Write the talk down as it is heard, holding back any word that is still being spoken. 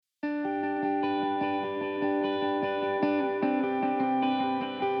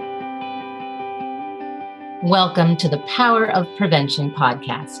Welcome to the Power of Prevention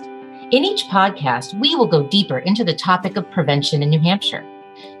podcast. In each podcast, we will go deeper into the topic of prevention in New Hampshire.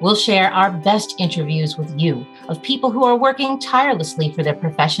 We'll share our best interviews with you of people who are working tirelessly for their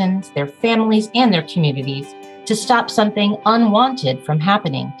professions, their families, and their communities to stop something unwanted from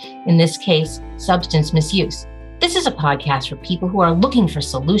happening, in this case, substance misuse. This is a podcast for people who are looking for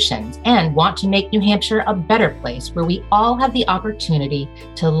solutions and want to make New Hampshire a better place where we all have the opportunity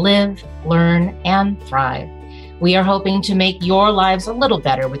to live, learn, and thrive. We are hoping to make your lives a little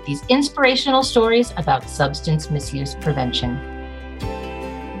better with these inspirational stories about substance misuse prevention.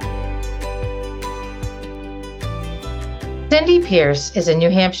 Cindy Pierce is a New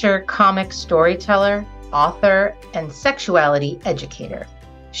Hampshire comic storyteller, author, and sexuality educator.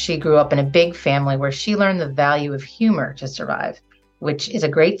 She grew up in a big family where she learned the value of humor to survive, which is a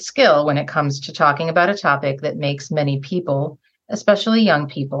great skill when it comes to talking about a topic that makes many people, especially young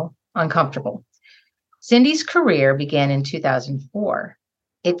people, uncomfortable. Cindy's career began in 2004.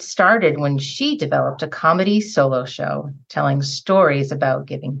 It started when she developed a comedy solo show telling stories about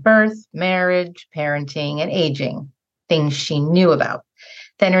giving birth, marriage, parenting, and aging, things she knew about.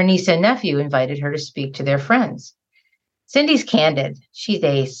 Then her niece and nephew invited her to speak to their friends. Cindy's candid. She's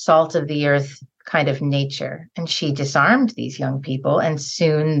a salt of the earth kind of nature, and she disarmed these young people, and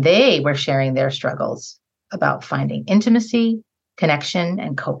soon they were sharing their struggles about finding intimacy, connection,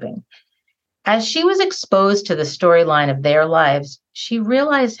 and coping. As she was exposed to the storyline of their lives, she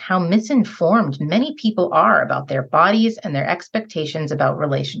realized how misinformed many people are about their bodies and their expectations about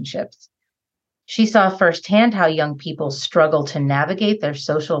relationships. She saw firsthand how young people struggle to navigate their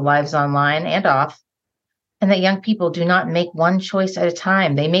social lives online and off, and that young people do not make one choice at a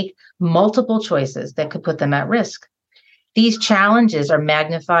time. They make multiple choices that could put them at risk. These challenges are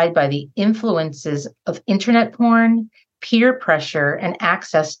magnified by the influences of internet porn, peer pressure, and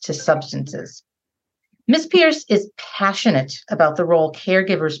access to substances. Ms. Pierce is passionate about the role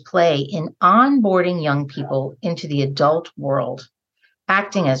caregivers play in onboarding young people into the adult world,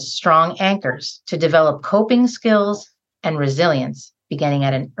 acting as strong anchors to develop coping skills and resilience beginning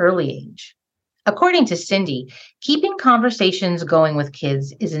at an early age. According to Cindy, keeping conversations going with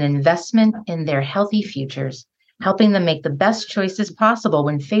kids is an investment in their healthy futures, helping them make the best choices possible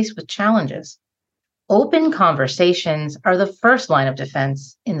when faced with challenges. Open conversations are the first line of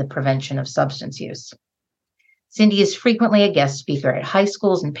defense in the prevention of substance use. Cindy is frequently a guest speaker at high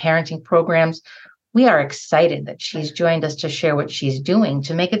schools and parenting programs. We are excited that she's joined us to share what she's doing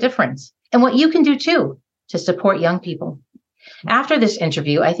to make a difference and what you can do too to support young people. After this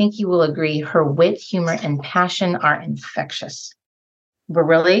interview, I think you will agree her wit, humor, and passion are infectious. We're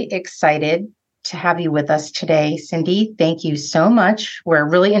really excited to have you with us today, Cindy. Thank you so much. We're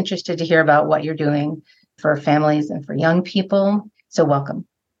really interested to hear about what you're doing for families and for young people. So welcome.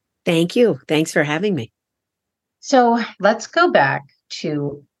 Thank you. Thanks for having me. So let's go back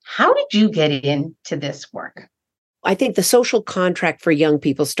to how did you get into this work? I think the social contract for young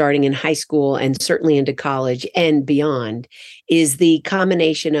people starting in high school and certainly into college and beyond is the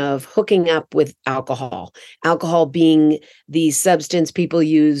combination of hooking up with alcohol. Alcohol being the substance people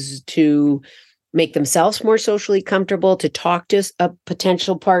use to make themselves more socially comfortable, to talk to a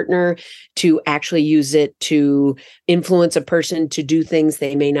potential partner, to actually use it to influence a person to do things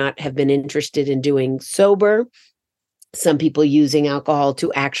they may not have been interested in doing sober. Some people using alcohol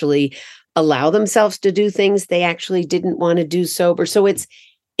to actually allow themselves to do things they actually didn't want to do sober. So it's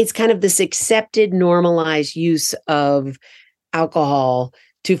kind of this accepted, normalized use of alcohol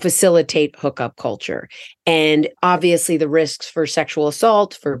to facilitate hookup culture. And obviously the risks for sexual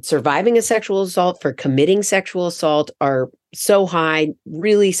assault, for surviving a sexual assault, for committing sexual assault are so high,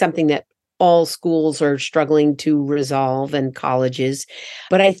 really something that all schools are struggling to resolve and colleges.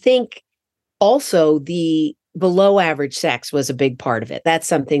 But I think also the below average sex was a big part of it. That's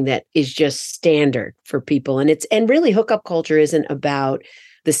something that is just standard for people. And really hookup culture isn't about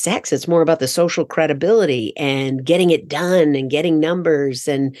the sex. It's more about the social credibility and getting it done and getting numbers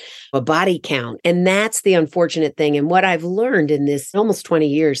and a body count. And that's the unfortunate thing. And what I've learned in this almost 20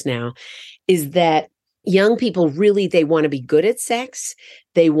 years now is that young people really, they want to be good at sex.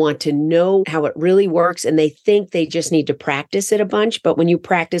 They want to know how it really works, and they think they just need to practice it a bunch. But when you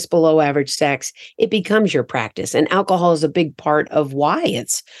practice below average sex, it becomes your practice. And alcohol is a big part of why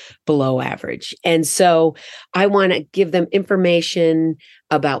it's below average. And so I want to give them information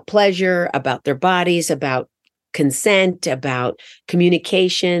about pleasure, about their bodies, about consent, about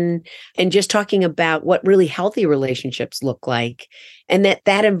communication, and just talking about what really healthy relationships look like. And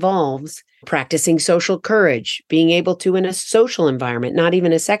that involves practicing social courage, being able to, in a social environment, not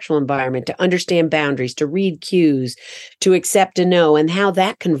even a sexual environment, to understand boundaries, to read cues, to accept a no, and how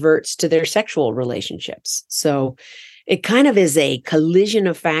that converts to their sexual relationships. So it kind of is a collision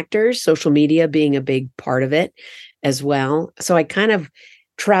of factors, social media being a big part of it as well. So I kind of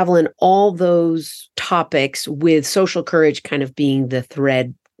travel in all those topics with social courage kind of being the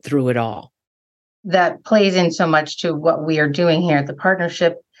thread through it all. That plays in so much to what we are doing here at the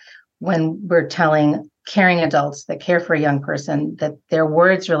partnership when we're telling caring adults that care for a young person that their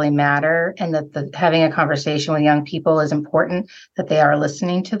words really matter and that having a conversation with young people is important, that they are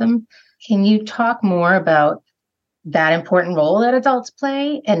listening to them. Can you talk more about that important role that adults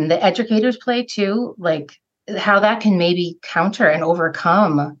play and the educators play too, like how that can maybe counter and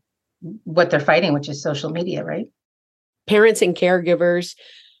overcome what they're fighting, which is social media, right? Parents and caregivers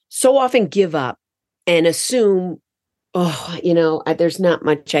so often give up and assume, there's not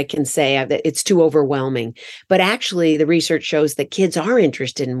much I can say. It's too overwhelming. But actually, the research shows that kids are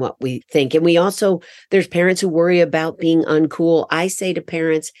interested in what we think. And there's parents who worry about being uncool. I say to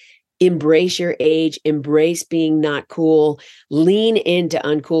parents, embrace your age, embrace being not cool, lean into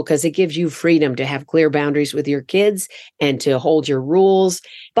uncool because it gives you freedom to have clear boundaries with your kids and to hold your rules.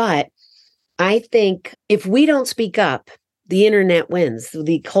 But I think if we don't speak up, the internet wins,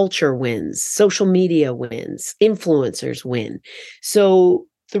 the culture wins, social media wins, influencers win. So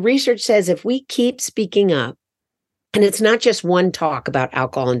the research says if we keep speaking up, and it's not just one talk about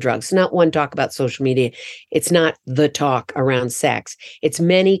alcohol and drugs. It's not one talk about social media. It's not the talk around sex. It's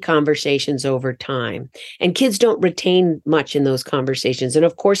many conversations over time. And kids don't retain much in those conversations. And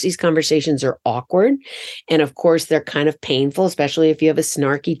of course, these conversations are awkward. And of course, they're kind of painful, especially if you have a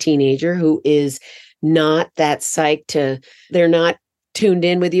snarky teenager who is not that psyched they're not tuned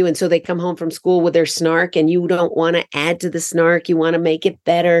in with you. And so they come home from school with their snark and you don't want to add to the snark. You want to make it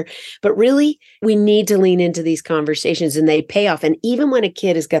better. But really, we need to lean into these conversations and they pay off. And even when a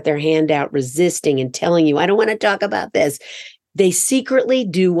kid has got their hand out resisting and telling you, I don't want to talk about this, they secretly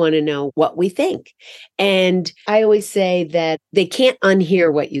do want to know what we think. And I always say that they can't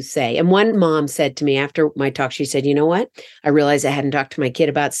unhear what you say. And one mom said to me after my talk, she said, you know what? I realized I hadn't talked to my kid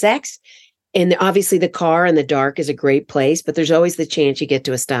about sex. And obviously the car in the dark is a great place, but there's always the chance you get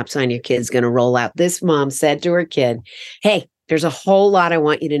to a stop sign, your kid's going to roll out. This mom said to her kid, hey, there's a whole lot I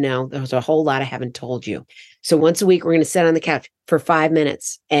want you to know. There's a whole lot I haven't told you. So once a week, we're going to sit on the couch for 5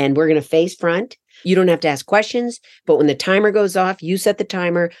 minutes and we're going to face front. You don't have to ask questions, but when the timer goes off, you set the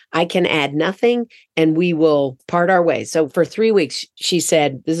timer. I can add nothing and we will part our ways. So for 3 weeks, she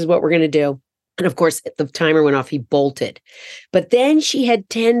said, this is what we're going to do. And of course, the timer went off, he bolted. But then she had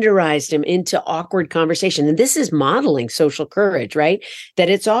tenderized him into awkward conversation. And this is modeling social courage, right? That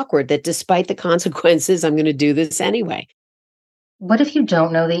it's awkward, that despite the consequences, I'm going to do this anyway. What if you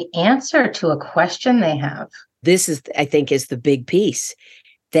don't know the answer to a question they have? This is, I think, is the big piece,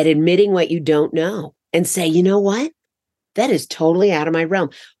 that admitting what you don't know and say, you know what? That is totally out of my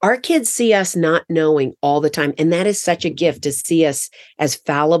realm. Our kids see us not knowing all the time. And that is such a gift to see us as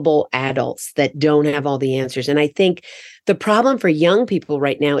fallible adults that don't have all the answers. And I think the problem for young people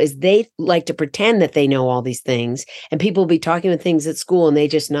right now is they like to pretend that they know all these things. And people will be talking with things at school and they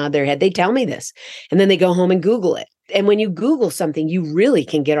just nod their head. They tell me this. And then they go home and Google it. And when you Google something, you really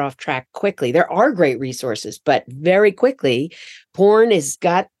can get off track quickly. There are great resources, but very quickly, porn has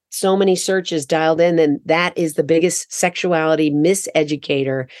got so many searches dialed in, and that is the biggest sexuality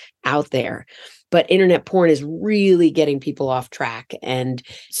miseducator out there. But internet porn is really getting people off track. And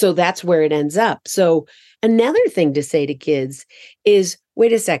so that's where it ends up. So another thing to say to kids is,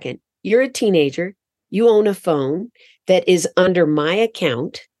 wait a second, you're a teenager, you own a phone that is under my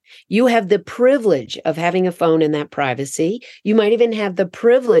account. You have the privilege of having a phone in that privacy. You might even have the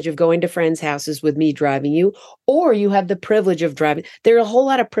privilege of going to friends' houses with me driving you, or you have the privilege of driving. There are a whole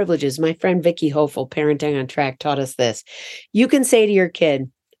lot of privileges. My friend Vicki Hofel, Parenting on Track, taught us this. You can say to your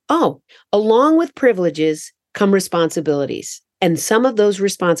kid, oh, along with privileges come responsibilities. And some of those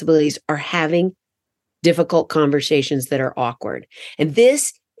responsibilities are having difficult conversations that are awkward. And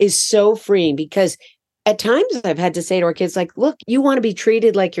this is so freeing because at times I've had to say to our kids, like, look, you want to be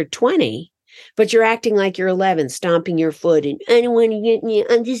treated like you're 20, but you're acting like you're 11, stomping your foot and I don't want to get you.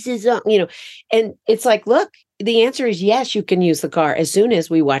 And this is, and it's like, look, the answer is yes, you can use the car as soon as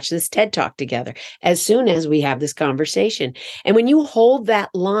we watch this TED Talk together, as soon as we have this conversation. And when you hold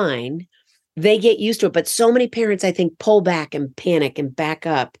that line, they get used to it. But so many parents, I think, pull back and panic and back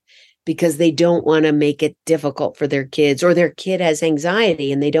up because they don't want to make it difficult for their kids, or their kid has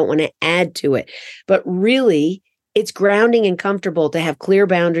anxiety and they don't want to add to it. But really, it's grounding and comfortable to have clear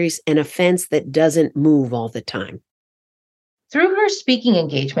boundaries and a fence that doesn't move all the time. Through her speaking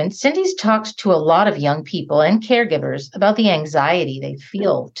engagements, Cindy's talked to a lot of young people and caregivers about the anxiety they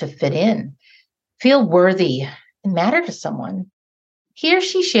feel to fit in, feel worthy, and matter to someone. Here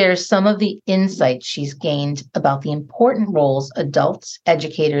she shares some of the insights she's gained about the important roles adults,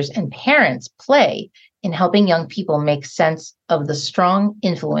 educators, and parents play in helping young people make sense of the strong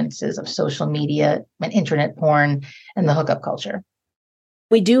influences of social media and internet porn and the hookup culture.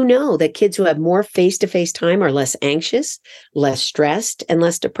 We do know that kids who have more face-to-face time are less anxious, less stressed, and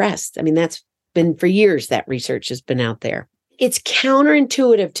less depressed. I mean, that's been for years that research has been out there. It's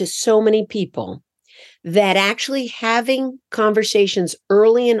counterintuitive to so many people that actually having conversations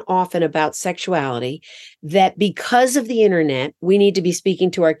early and often about sexuality, that because of the internet, we need to be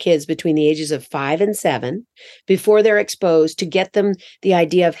speaking to our kids between the ages of 5 and 7 before they're exposed to get them the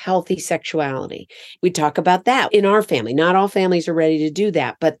idea of healthy sexuality. We talk about that in our family. Not all families are ready to do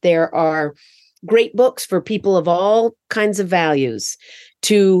that, but there are great books for people of all kinds of values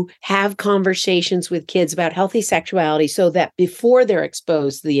to have conversations with kids about healthy sexuality so that before they're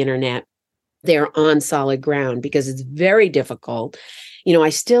exposed to the internet, they're on solid ground, because it's very difficult. You know, I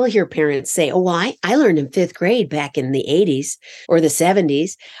still hear parents say, oh, well, I learned in 5th grade back in the 80s or the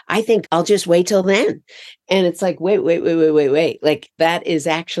 70s. I think I'll just wait till then. And it's like, wait. Like, that is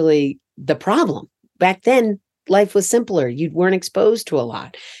actually the problem. Back then, life was simpler. You weren't exposed to a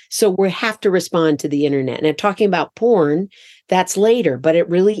lot. So we have to respond to the internet. And talking about porn, that's later, but it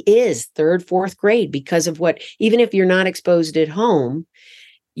really is 3rd, 4th grade, because of what, even if you're not exposed at home,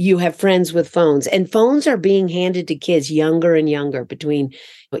 you have friends with phones, and phones are being handed to kids younger and younger, between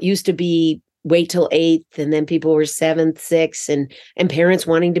what used to be wait till 8th, and then people were 7th, 6th, and parents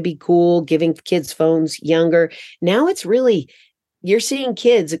wanting to be cool, giving kids phones younger. Now it's really, you're seeing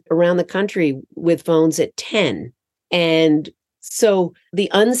kids around the country with phones at 10. And so the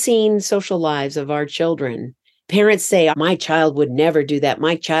unseen social lives of our children, parents say, my child would never do that.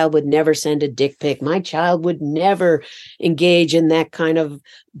 My child would never send a dick pic. My child would never engage in that kind of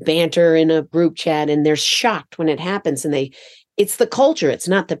banter in a group chat. And they're shocked when it happens. And it's the culture. It's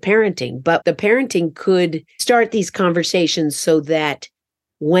not the parenting, but the parenting could start these conversations so that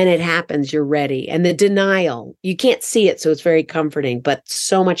when it happens, you're ready. And the denial, you can't see it. So it's very comforting, but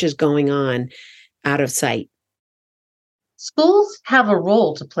so much is going on out of sight. Schools have a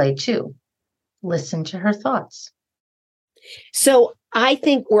role to play too. Listen to her thoughts. So I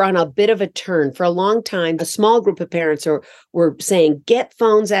think we're on a bit of a turn. For a long time, a small group of parents were saying, get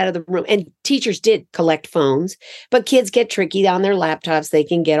phones out of the room. And teachers did collect phones, but kids get tricky on their laptops. They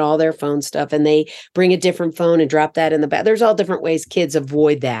can get all their phone stuff, and they bring a different phone and drop that in the bag. There's all different ways kids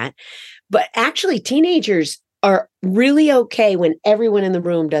avoid that. But actually, teenagers are really okay when everyone in the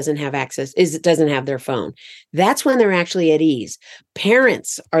room doesn't have doesn't have their phone. That's when they're actually at ease.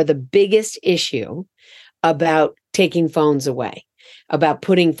 Parents are the biggest issue about taking phones away, about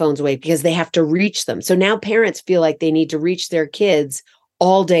putting phones away, because they have to reach them. So now parents feel like they need to reach their kids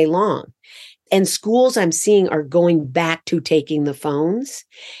all day long. And schools, I'm seeing, are going back to taking the phones.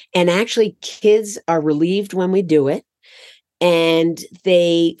 And actually, kids are relieved when we do it. And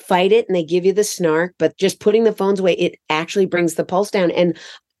they fight it and they give you the snark, but just putting the phones away, it actually brings the pulse down. And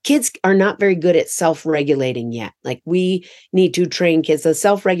kids are not very good at self-regulating yet. Like, we need to train kids, the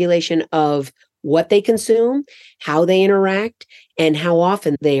self-regulation of what they consume, how they interact, and how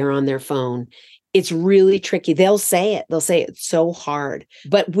often they are on their phone. It's really tricky. They'll say it's so hard.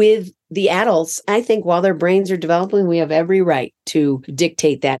 But with the adults, I think while their brains are developing, we have every right to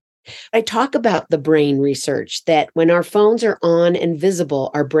dictate that. I talk about the brain research that when our phones are on and visible,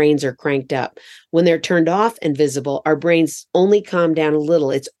 our brains are cranked up. When they're turned off and visible, our brains only calm down a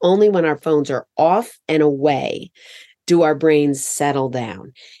little. It's only when our phones are off and away do our brains settle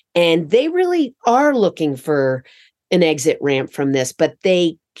down. And they really are looking for an exit ramp from this, but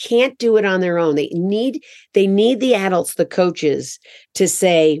they can't do it on their own. They need the adults, the coaches, to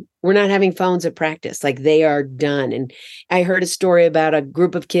say, we're not having phones at practice. Like, they are done. And I heard a story about a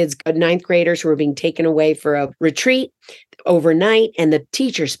group of kids, 9th graders, who were being taken away for a retreat overnight. And the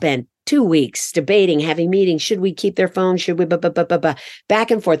teacher spent 2 weeks debating, having meetings. Should we keep their phones? Should we?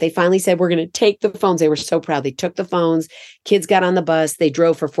 Back and forth. They finally said, we're going to take the phones. They were so proud. They took the phones. Kids got on the bus. They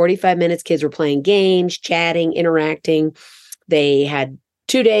drove for 45 minutes. Kids were playing games, chatting, interacting. They had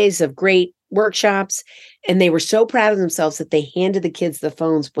 2 days of great workshops. And they were so proud of themselves that they handed the kids the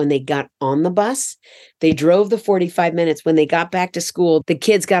phones when they got on the bus. They drove the 45 minutes. When they got back to school, the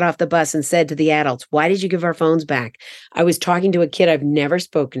kids got off the bus and said to the adults, why did you give our phones back? I was talking to a kid I've never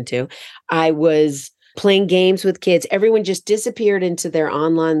spoken to. I was playing games with kids. Everyone just disappeared into their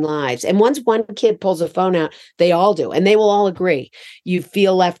online lives. And once one kid pulls a phone out, they all do. And they will all agree. You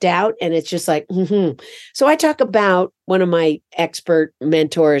feel left out. And it's just like, So I talk about, one of my expert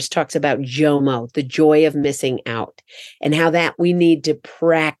mentors talks about JOMO, the joy of missing out, and how that we need to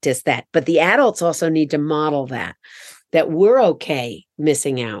practice that. But the adults also need to model that we're okay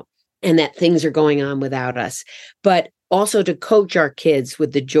missing out and that things are going on without us. But also to coach our kids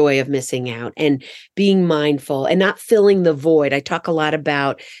with the joy of missing out and being mindful and not filling the void. I talk a lot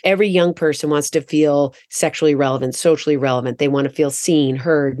about every young person wants to feel sexually relevant, socially relevant. They want to feel seen,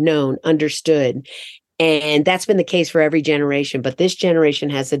 heard, known, understood. And that's been the case for every generation. But this generation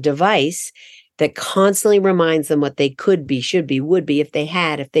has a device that constantly reminds them what they could be, should be, would be, if they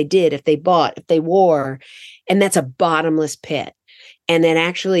had, if they did, if they bought, if they wore. And that's a bottomless pit. And then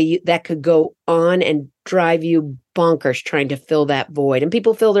actually that could go on and drive you bonkers trying to fill that void. And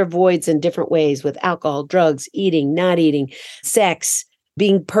people fill their voids in different ways with alcohol, drugs, eating, not eating, sex,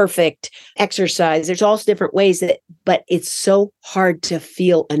 being perfect, exercise. There's all different ways but it's so hard to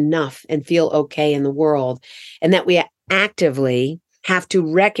feel enough and feel okay in the world. And that we actively have to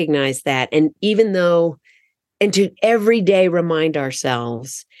recognize that. And and to every day remind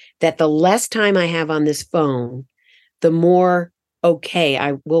ourselves that the less time I have on this phone, the more okay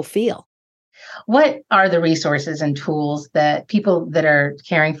I will feel. What are the resources and tools that people that are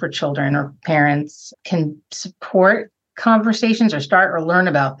caring for children or parents can support conversations or start or learn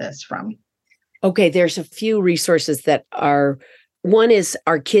about this from? Okay, there's a few resources that are. One is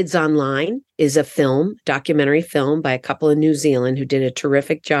Our Kids Online is a documentary film by a couple in New Zealand who did a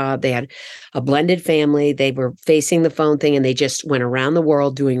terrific job. They had a blended family. They were facing the phone thing and they just went around the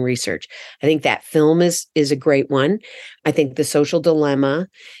world doing research. I think that film is a great one. I think The Social Dilemma.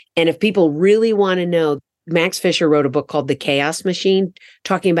 And if people really want to know, Max Fisher wrote a book called The Chaos Machine,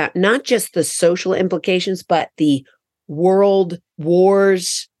 talking about not just the social implications, but the world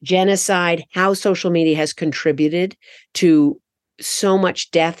wars, genocide, how social media has contributed to so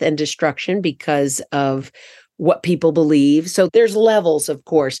much death and destruction because of what people believe. So there's levels, of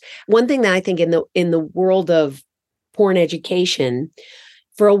course. One thing that I think in the world of porn education,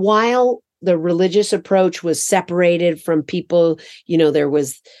 for a while, the religious approach was separated from people. There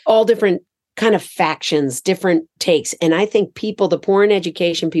was all different kind of factions, different takes. And I think the porn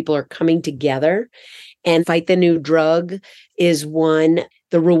education people are coming together. And Fight the New Drug is one.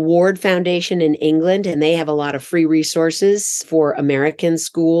 The Reward Foundation in England, and they have a lot of free resources for American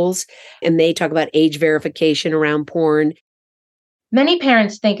schools. And they talk about age verification around porn. Many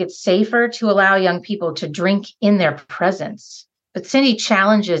parents think it's safer to allow young people to drink in their presence. But Cindy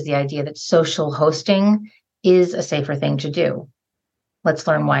challenges the idea that social hosting is a safer thing to do. Let's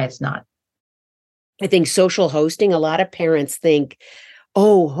learn why it's not. I think social hosting, a lot of parents think,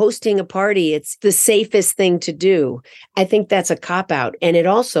 hosting a party, it's the safest thing to do. I think that's a cop-out. And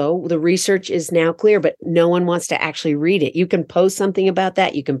the research is now clear, but no one wants to actually read it. You can post something about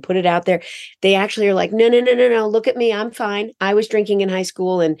that. You can put it out there. They actually are like, no, look at me. I'm fine. I was drinking in high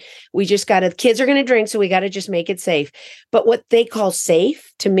school and kids are going to drink, so we got to just make it safe. But what they call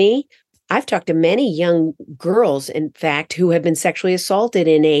safe, to me, I've talked to many young girls, in fact, who have been sexually assaulted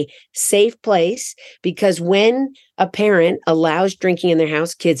in a safe place, because when a parent allows drinking in their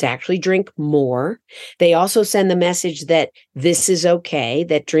house, kids actually drink more. They also send the message that this is okay,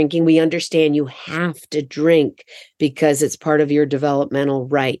 that drinking, we understand you have to drink because it's part of your developmental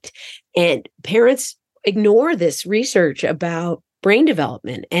right. And parents ignore this research about brain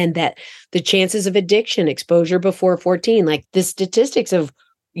development and that the chances of addiction, exposure before 14, like the statistics of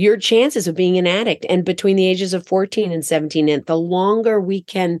your chances of being an addict and between the ages of 14 and 17. And the longer we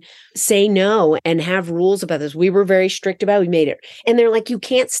can say no and have rules about this, we were very strict about, we made it. And they're like, you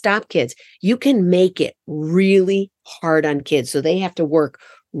can't stop kids. You can make it really hard on kids. So they have to work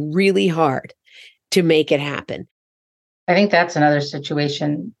really hard to make it happen. I think that's another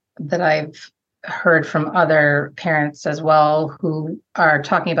situation that I've heard from other parents as well, who are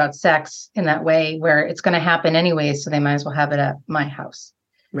talking about sex in that way, where it's going to happen anyway, so they might as well have it at my house.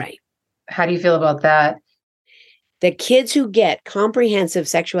 Right. How do you feel about that? The kids who get comprehensive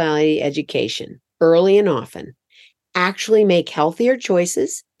sexuality education early and often actually make healthier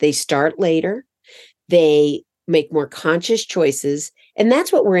choices. They start later. They make more conscious choices. And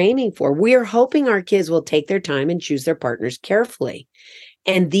that's what we're aiming for. We are hoping our kids will take their time and choose their partners carefully.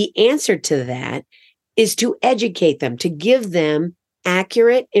 And the answer to that is to educate them, to give them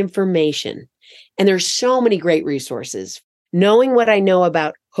accurate information. And there's so many great resources. Knowing what I know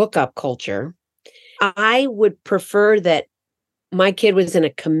about hookup culture, I would prefer that my kid was in a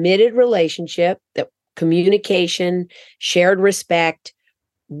committed relationship, that communication, shared respect,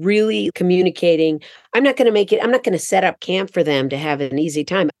 really communicating. I'm not going to set up camp for them to have an easy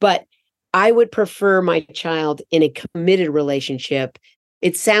time, but I would prefer my child in a committed relationship.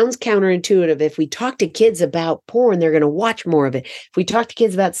 It sounds counterintuitive. If we talk to kids about porn, they're going to watch more of it. If we talk to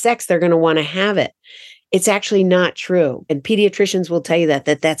kids about sex, they're going to want to have it. It's actually not true. And pediatricians will tell you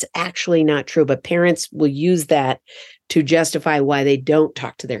that's actually not true, but parents will use that to justify why they don't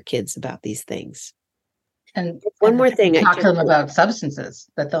talk to their kids about these things. And one more thing. Talk to them about substances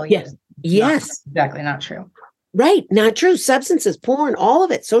that they'll use. Yes. Exactly not true. Right. Not true. Substances, porn, all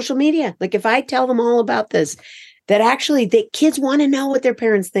of it, social media. Like if I tell them all about this, that actually the kids want to know what their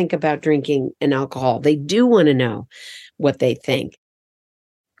parents think about drinking and alcohol. They do want to know what they think.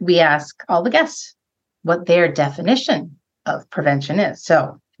 We ask all the guests what their definition of prevention is.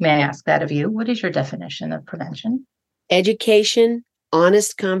 So may I ask that of you? What is your definition of prevention? Education,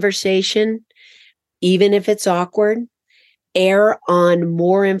 honest conversation, even if it's awkward, err on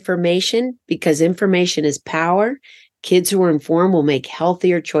more information because information is power. Kids who are informed will make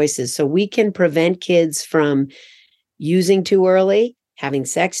healthier choices. So we can prevent kids from using too early, having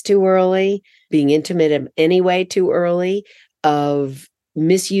sex too early, being intimate in any way too early, of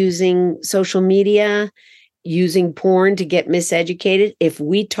misusing social media, using porn to get miseducated, if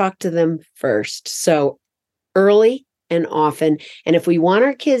we talk to them first. So early and often. And if we want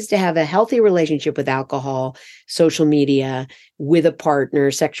our kids to have a healthy relationship with alcohol, social media, with a partner,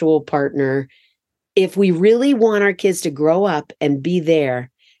 sexual partner, if we really want our kids to grow up and be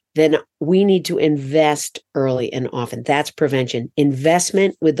there, then we need to invest early and often. That's prevention.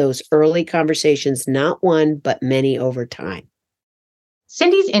 Investment with those early conversations, not one, but many over time.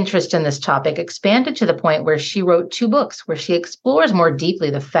 Cindy's interest in this topic expanded to the point where she wrote 2 books where she explores more deeply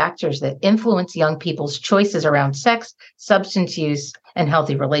the factors that influence young people's choices around sex, substance use, and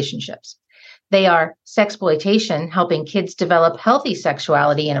healthy relationships. They are Sexploitation, helping kids develop healthy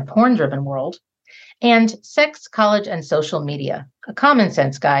sexuality in a porn-driven world, and Sex, College, and Social Media, a common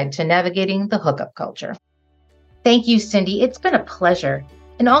sense guide to navigating the hookup culture. Thank you, Cindy. It's been a pleasure.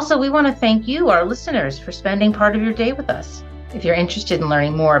 And also, we want to thank you, our listeners, for spending part of your day with us. If you're interested in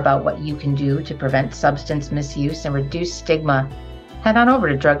learning more about what you can do to prevent substance misuse and reduce stigma, head on over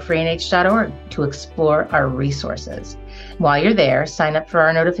to drugfreenh.org to explore our resources. While you're there, sign up for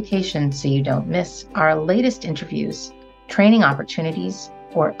our notifications so you don't miss our latest interviews, training opportunities,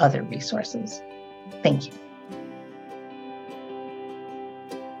 or other resources. Thank you.